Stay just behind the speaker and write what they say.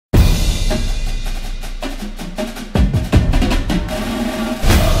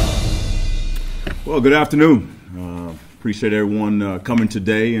Well, good afternoon. Appreciate everyone coming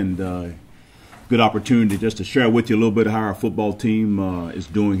today, and good opportunity just to share with you a little bit of how our football team is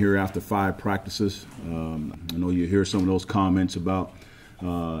doing here after 5 practices. I know you hear some of those comments about,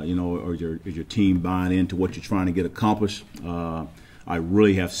 is your team buying into what you're trying to get accomplished? I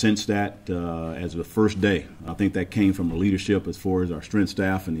really have sensed that as the first day. I think that came from the leadership as far as our strength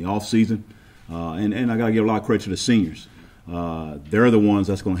staff in the off season, and I got to give a lot of credit to the seniors. They're the ones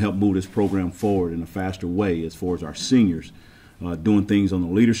that's going to help move this program forward in a faster way as far as our seniors doing things on the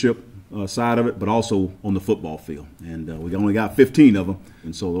leadership side of it, but also on the football field. And we only got 15 of them,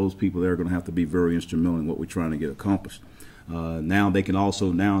 and so those people there are going to have to be very instrumental in what we're trying to get accomplished. Now they can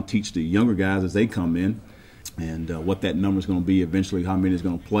also now teach the younger guys as they come in and what that number is going to be eventually, how many is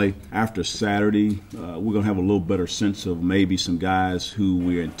going to play. After Saturday, we're going to have a little better sense of maybe some guys who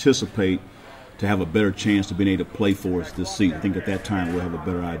we anticipate to have a better chance of being able to play for us this season. I think at that time we'll have a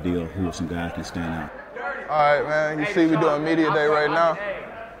better idea of who some guys can stand out. All right, man. You see we're doing media day right now.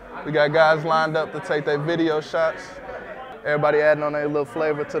 We got guys lined up to take their video shots. Everybody adding on their little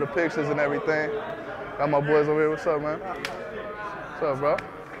flavor to the pictures and everything. Got my boys over here. What's up, man? What's up, bro?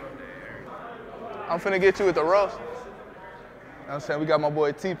 I'm finna get you with the roast. You know what I'm saying? We got my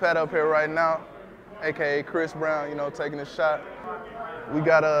boy T-Pat up here right now, a.k.a. Chris Brown, you know, taking a shot. We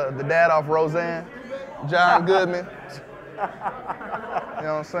got the dad off Roseanne, John Goodman. You know what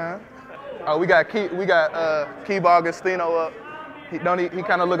I'm saying? We got Keeb Augustino up. He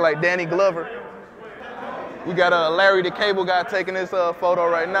kind of look like Danny Glover. We got Larry the Cable Guy taking this photo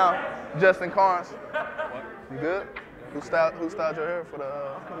right now. Justin Carnes. You good? Who styled your hair for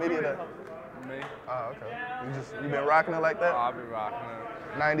the media day? Me. Oh, okay. You been rocking it like that? Oh, I've been rocking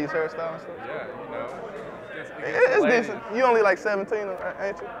it. 90s hairstyle and stuff? Yeah, you know. It's decent. You only like 17, ain't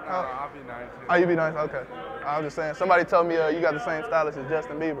you? I'll be 19. Oh, you be 19? Okay. I was just saying, somebody told me you got the same stylist as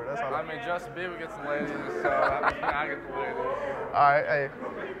Justin Bieber. That's all. I mean, Justin Bieber gets the ladies, so I get the ladies. All right, hey.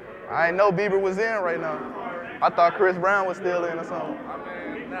 I didn't know Bieber was in right now. I thought Chris Brown was still in or something.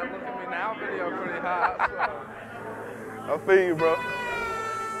 I mean, that Look at Me Now video pretty hot, so. I feel you, bro.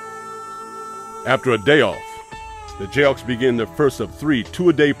 After a day off, the Jayhawks begin their first of 3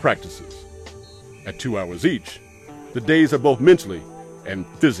 two-a-day practices. At 2 hours each, the days are both mentally and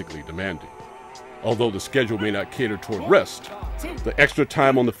physically demanding. Although the schedule may not cater toward rest, the extra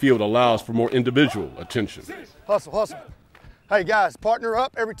time on the field allows for more individual attention. Hustle, hustle. Hey guys, partner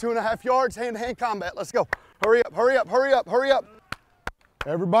up every 2.5 yards, hand-to-hand combat. Let's go. Hurry up, hurry up, hurry up, hurry up.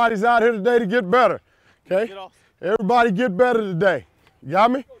 Everybody's out here today to get better, okay? Everybody get better today. You got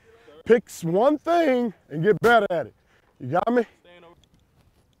me? Pick one thing and get better at it. You got me?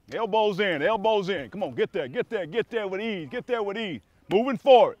 Elbows in, elbows in. Come on, get there with ease, get there with ease. Moving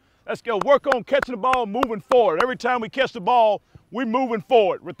forward. Let's go work on catching the ball, moving forward. Every time we catch the ball, we're moving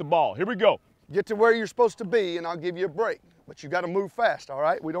forward with the ball. Here we go. Get to where you're supposed to be and I'll give you a break. But you got to move fast, all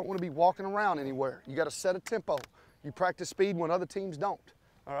right? We don't want to be walking around anywhere. You got to set a tempo. You practice speed when other teams don't,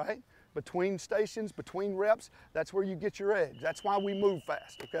 all right? Between stations, between reps, that's where you get your edge. That's why we move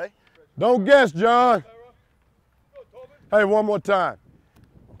fast, okay? Don't guess, John. Hey, one more time.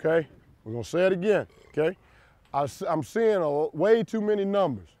 Okay, we're gonna say it again, okay? I'm seeing way too many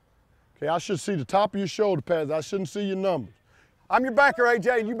numbers. Okay, I should see the top of your shoulder pads. I shouldn't see your numbers. I'm your backer,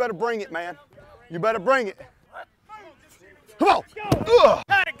 AJ, and you better bring it, man. You better bring it. Come on. Go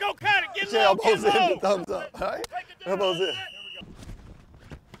cut it, go cut it, get low, elbows get low. in, thumbs up, all right? Elbows in.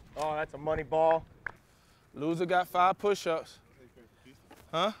 Oh, that's a money ball. Loser got 5 push-ups.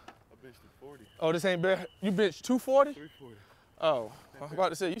 Huh? I benched 40. Oh, this ain't bad. You benched 240? 340. Oh, I was about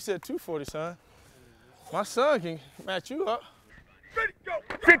to say, you said 240, son. My son can match you up. Ready, go.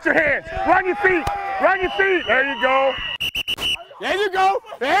 Fit your hands. Run your feet. Run your feet. There you go. There you go.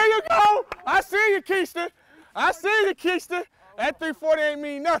 There you go. I see you, Keiston. I see you, Keiston. That 340 ain't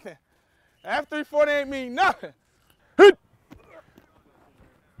mean nothing. That 340 ain't mean nothing.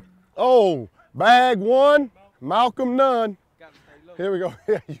 Oh, bag 1, Malcolm none. Here we go.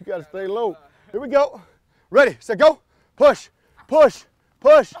 Yeah, you got to stay low. Here we go. Ready, set, go. Push, push,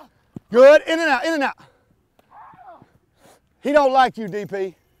 push. Good, in and out, in and out. He don't like you,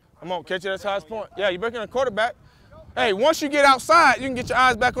 DP. Come on, catch it at the highest point. Yeah, you're breaking a quarterback. Hey, once you get outside, you can get your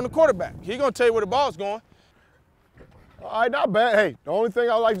eyes back on the quarterback. He's going to tell you where the ball's going. All right, not bad. Hey, the only thing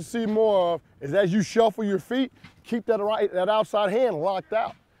I like to see more of is as you shuffle your feet, keep that outside hand locked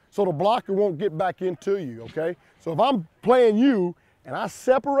out so the blocker won't get back into you, okay? So if I'm playing you and I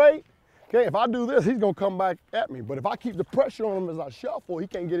separate, okay, if I do this, he's going to come back at me. But if I keep the pressure on him as I shuffle, he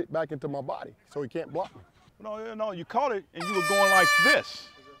can't get it back into my body, so he can't block me. No, you caught it and you were going like this.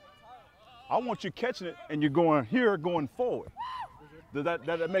 I want you catching it and you're going here, going forward. Does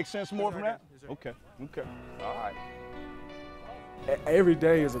that make sense more from that? Okay. Okay. All right. Every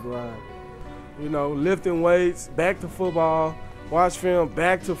day is a grind. You know, lifting weights, back to football, watch film,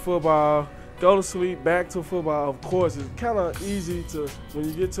 back to football, go to sleep, back to football. Of course, it's kind of easy to, when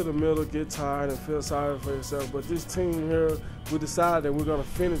you get to the middle, get tired and feel sorry for yourself. But this team here, we decided that we're going to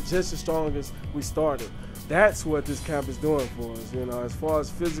finish just as strong as we started. That's what this camp is doing for us, you know, as far as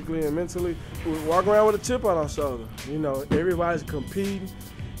physically and mentally. We walk around with a chip on our shoulder. You know, everybody's competing.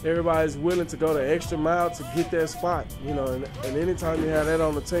 Everybody's willing to go the extra mile to get that spot, you know, and anytime you have that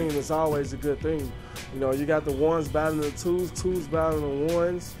on the team, it's always a good thing. You know, you got the ones battling the twos battling the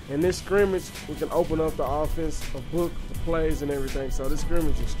ones. And this scrimmage, we can open up the offense, a book, the plays, and everything. So this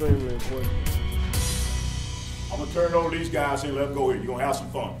scrimmage is extremely important. I'm going to turn it over to these guys and let them go here. You're going to have some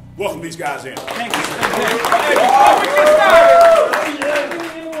fun. Welcome these guys in. Thank you.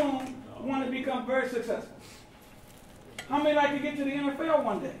 Anyone want to become very successful? How many like to get to the NFL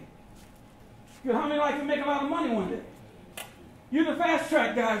one day? How many like to make a lot of money one day? You're the fast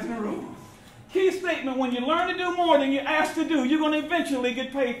track guys in the room. Key statement, when you learn to do more than you're asked to do, you're going to eventually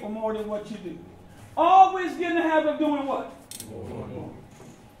get paid for more than what you do. Always get in the habit of doing what? More.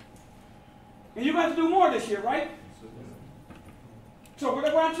 And you're going to do more this year, right? So what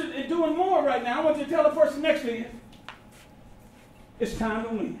I want you to doing more right now, I want you to tell the person next to you, it's time to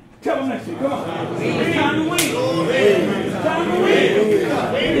win. Tell them next to you, come on. It's time to win. It's time to win.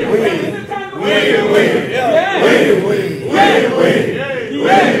 It's time to win. Yeah.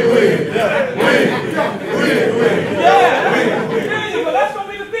 But that's going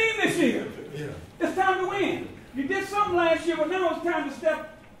to be the theme this year. It's time to win. You did something last year, but now it's time to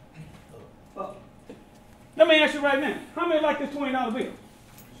step up. Let me ask you right now. How many like this $20 bill?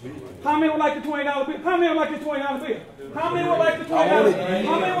 How many would like the $20 bill? How many would like the $20 bill? How many would like the $20 bill?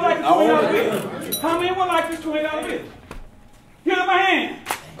 How many would like the $20 bill? How many would like this $20 bill? Give them a hand.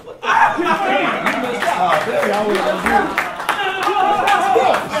 Give them a hand.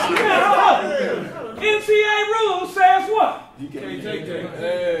 NCAA rule says what? You can't take that.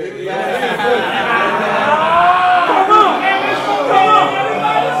 Come on. Come on.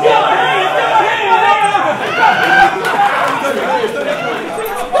 Give a hand. Give a hand.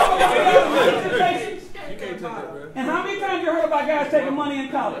 And how many times you heard about guys taking money in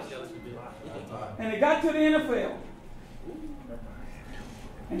college? And they got to the NFL.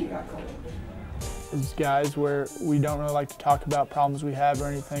 And you got caught. It's guys where we don't really like to talk about problems we have or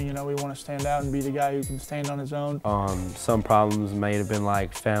anything. You know, we want to stand out and be the guy who can stand on his own. Some problems may have been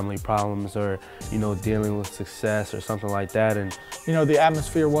like family problems or, you know, dealing with success or something like that. And, you know, the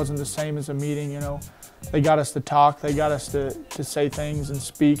atmosphere wasn't the same as a meeting, you know. They got us to talk, they got us to say things and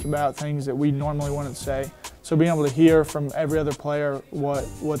speak about things that we normally wouldn't say. So being able to hear from every other player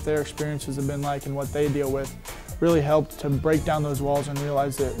what their experiences have been like and what they deal with really helped to break down those walls and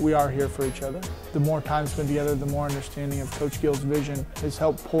realize that we are here for each other. The more time spent together, the more understanding of Coach Gill's vision has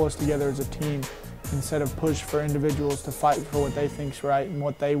helped pull us together as a team instead of push for individuals to fight for what they think's right and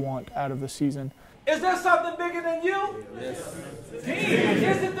what they want out of the season. Is there something bigger than you? Yes. Team.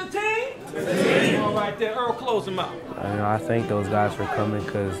 Is it the team? The team. All right there. Earl, close them out. I thank those guys for coming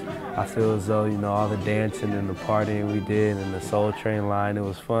because I feel as though, you know, all the dancing and the partying we did and the Soul Train line, it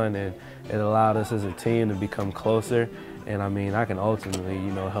was fun and it allowed us as a team to become closer. And I mean, I can ultimately,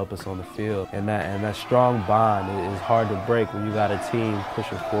 you know, help us on the field. And that strong bond is hard to break when you got a team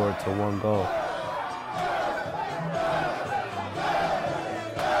pushing forward to one goal.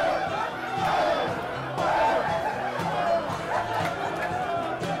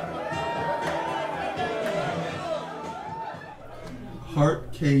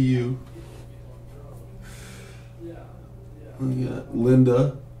 Hart KU. We got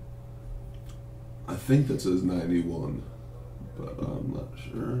Linda. I think that says 91, but I'm not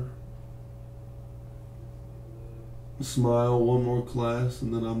sure. Smile, one more class,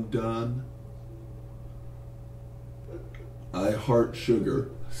 and then I'm done. I heart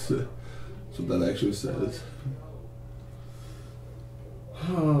sugar. That's what that actually says.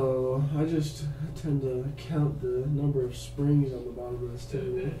 Oh, I just tend to count the number of springs on the bottom of this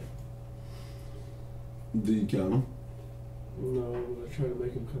table. Do you count them? No, but I try to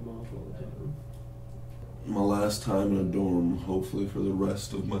make them come off all the time. My last time in a dorm, hopefully for the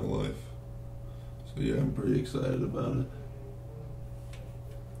rest of my life. So yeah, I'm pretty excited about it.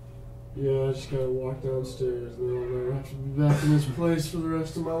 Yeah, I just gotta walk downstairs and then I'll never have to be back in this place for the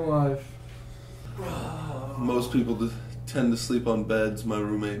rest of my life. Most people tend to sleep on beds. My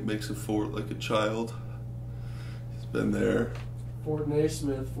roommate makes a fort like a child. He's been there. Fort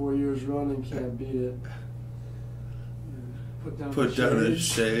Naismith, 4 years running, can't beat it. Put down his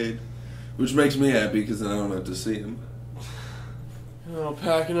shade. Which makes me happy because then I don't have to see him. You know,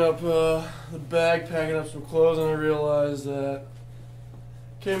 packing up the bag, packing up some clothes, and I realized that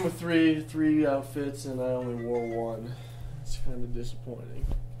it came with three outfits, and I only wore one. It's kind of disappointing.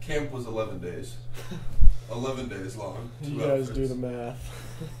 Camp was 11 days. 11 days long. You guys do the math.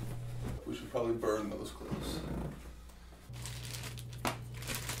 We should probably burn those clothes.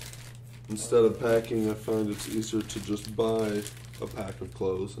 Instead of packing, I find it's easier to just buy a pack of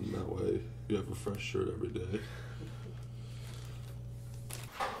clothes, and that way you have a fresh shirt every day.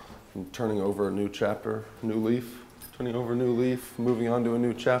 I'm turning over a new chapter, new leaf. Turning over a new leaf, moving on to a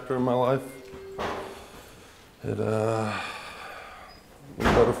new chapter in my life. I'm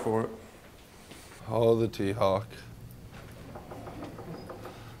better for it. Oh, the T-Hawk.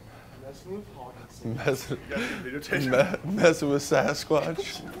 Messing with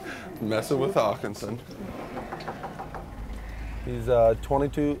Sasquatch. Messing with Hawkinson. He's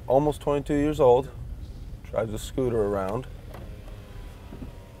 22, almost 22 years old. Drives a scooter around.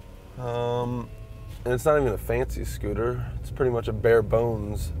 And it's not even a fancy scooter. It's pretty much a bare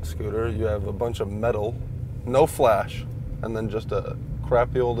bones scooter. You have a bunch of metal, no flash, and then just a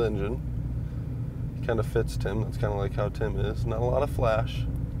crappy old engine. Kind of fits Tim. That's kind of like how Tim is. Not a lot of flash,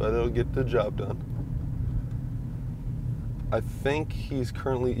 but it'll get the job done. I think he's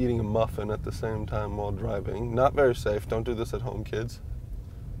currently eating a muffin at the same time while driving. Not very safe. Don't do this at home, kids.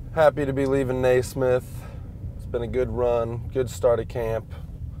 Happy to be leaving Naismith. It's been a good run, good start at camp.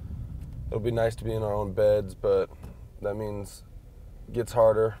 It'll be nice to be in our own beds, but that means it gets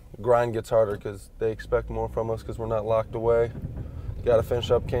harder. The grind gets harder because they expect more from us because we're not locked away. Got to finish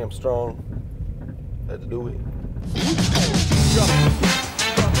up camp strong. Let's do it.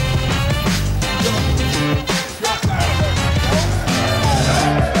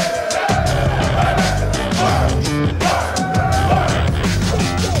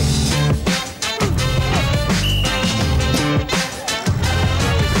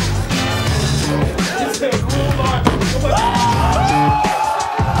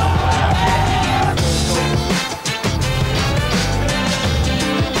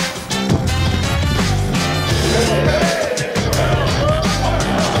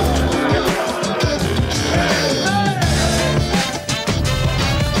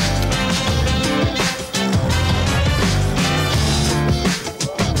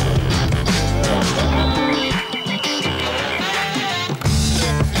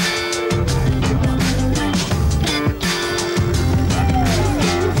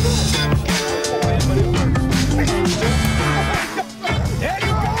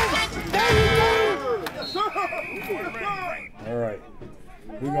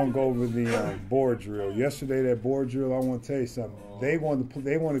 Board drill. Yesterday, that board drill, I want to tell you something. They want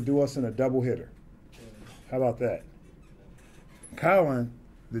to do us in a double hitter. How about that? Colin,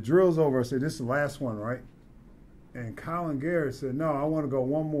 the drill's over. I said, this is the last one, right? And Colin Garrett said, no, I want to go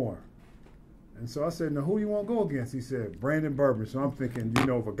one more. And so I said, now who you want to go against? He said, Brandon Bourbon. So I'm thinking, you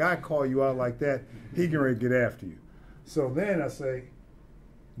know, if a guy call you out like that, he can ready to get after you. So then I say,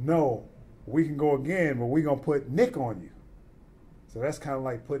 no, we can go again, but we're going to put Nick on you. So that's kind of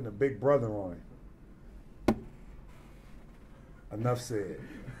like putting a big brother on him. Enough said.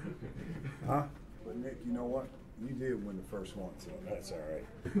 Huh? But Nick, you know what? You did win the first one, so that's all right.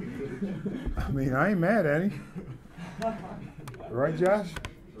 I mean, I ain't mad at him. Right, Josh?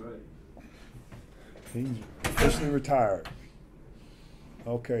 Right. He's officially retired.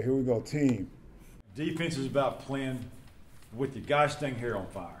 Okay, here we go, team. Defense is about playing with your guys staying hair on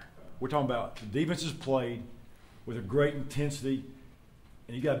fire. We're talking about the defense is played with a great intensity,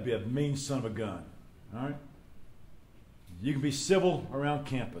 and you got to be a mean son of a gun. All right? You can be civil around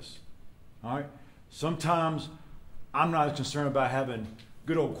campus. All right? Sometimes I'm not as concerned about having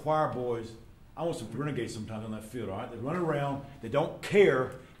good old choir boys. I want some renegades sometimes on that field. All right? They run around. They don't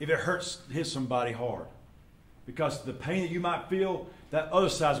care if it hits somebody hard, because the pain that you might feel, that other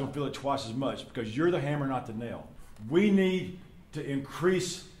side's going to feel it twice as much because you're the hammer, not the nail. We need to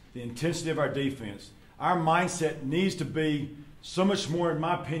increase the intensity of our defense. Our mindset needs to be so much more, in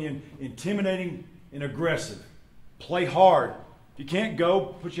my opinion, intimidating and aggressive. Play hard. If you can't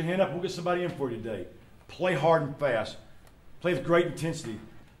go, put your hand up. We'll get somebody in for you today. Play hard and fast. Play with great intensity.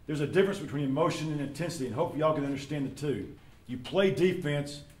 There's a difference between emotion and intensity, and hopefully y'all can understand the two. You play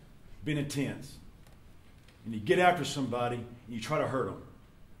defense being intense, and you get after somebody and you try to hurt them.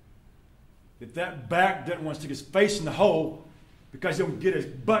 If that back doesn't want to stick his face in the hole because he don't get his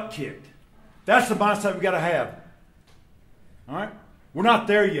butt kicked, that's the mindset we got to have. All right? We're not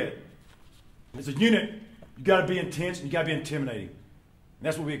there yet. As a unit, you got to be intense and you got to be intimidating. And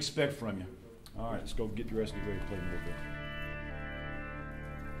that's what we expect from you. All right, let's go get the rest of you ready to play a little bit.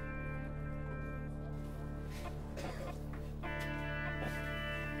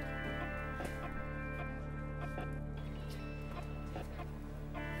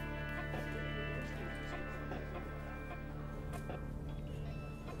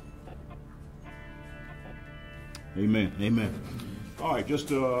 Amen. Amen. All right, just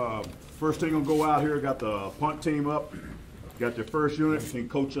first thing gonna go out here. Got the punt team up. Got your first unit. I think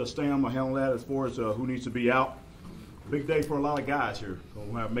Coach Stam will handle that as far as who needs to be out. Big day for a lot of guys here.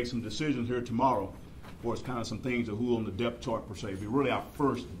 We'll have to make some decisions here tomorrow. For it's kind of some things of who on the depth chart per se. It'll be really our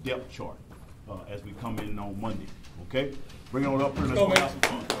first depth chart as we come in on Monday. Okay? Bring it on up here and let's go have some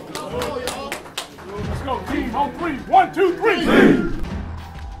fun. Let's go, team on 3. 1, 2, 3.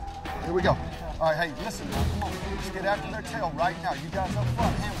 Here we go. All right, hey, listen now, come on. Let's get after their tail right now. You guys up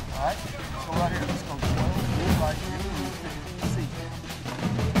front, handle it, all right? Let's go right here. Let's go 12, right here, see.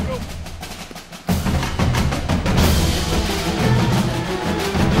 Go.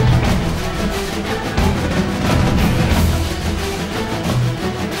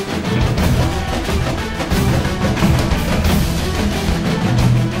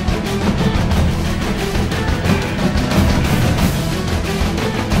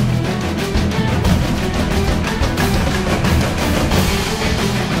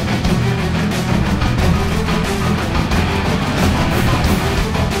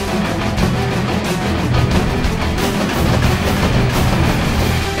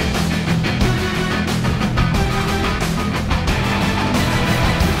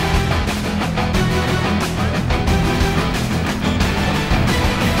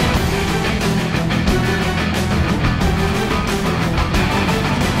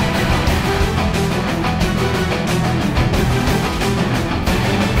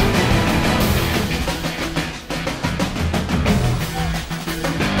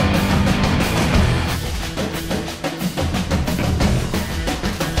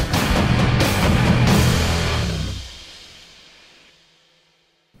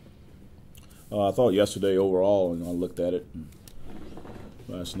 I thought yesterday overall, and I looked at it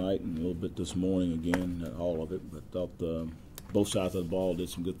last night and a little bit this morning again, all of it, but thought both sides of the ball did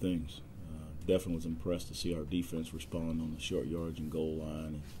some good things. Definitely was impressed to see our defense respond on the short yardage and goal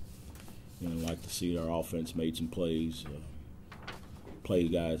line. And like to see our offense made some plays.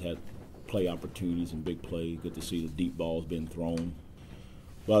 Guys had play opportunities and big plays. Good to see the deep balls being thrown.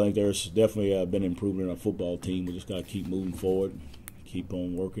 But I think there's definitely been improvement in our football team. We just got to keep moving forward. Keep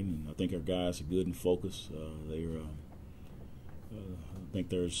on working, and I think our guys are good and focused. I think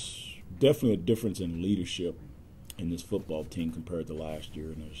there's definitely a difference in leadership in this football team compared to last year,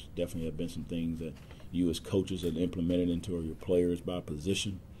 and there's definitely have been some things that you as coaches have implemented into your players by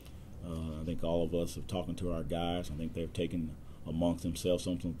position. I think all of us have talking to our guys. I think they've taken amongst themselves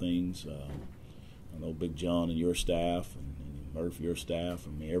some things. I know Big John and your staff, and Murph, your staff,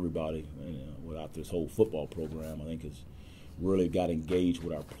 I mean everybody without this whole football program, I think has really got engaged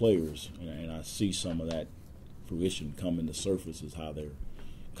with our players, and I see some of that fruition coming to surface is how they're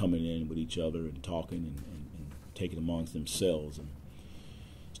coming in with each other and talking and taking amongst themselves and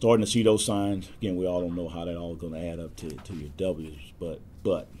starting to see those signs. Again, we all don't know how that all is going to add up to your W's, but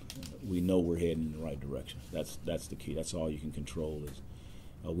we know we're heading in the right direction. That's the key. That's all you can control is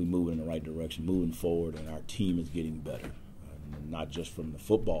we move in the right direction, moving forward, and our team is getting better, not just from the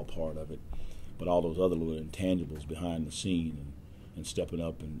football part of it, but all those other little intangibles behind the scene and stepping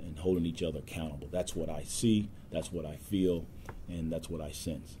up and holding each other accountable. That's what I see, that's what I feel, and that's what I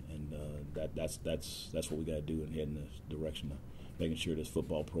sense. And that's what we got to do and head in this direction of making sure this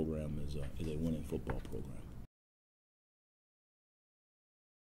football program is a winning football program.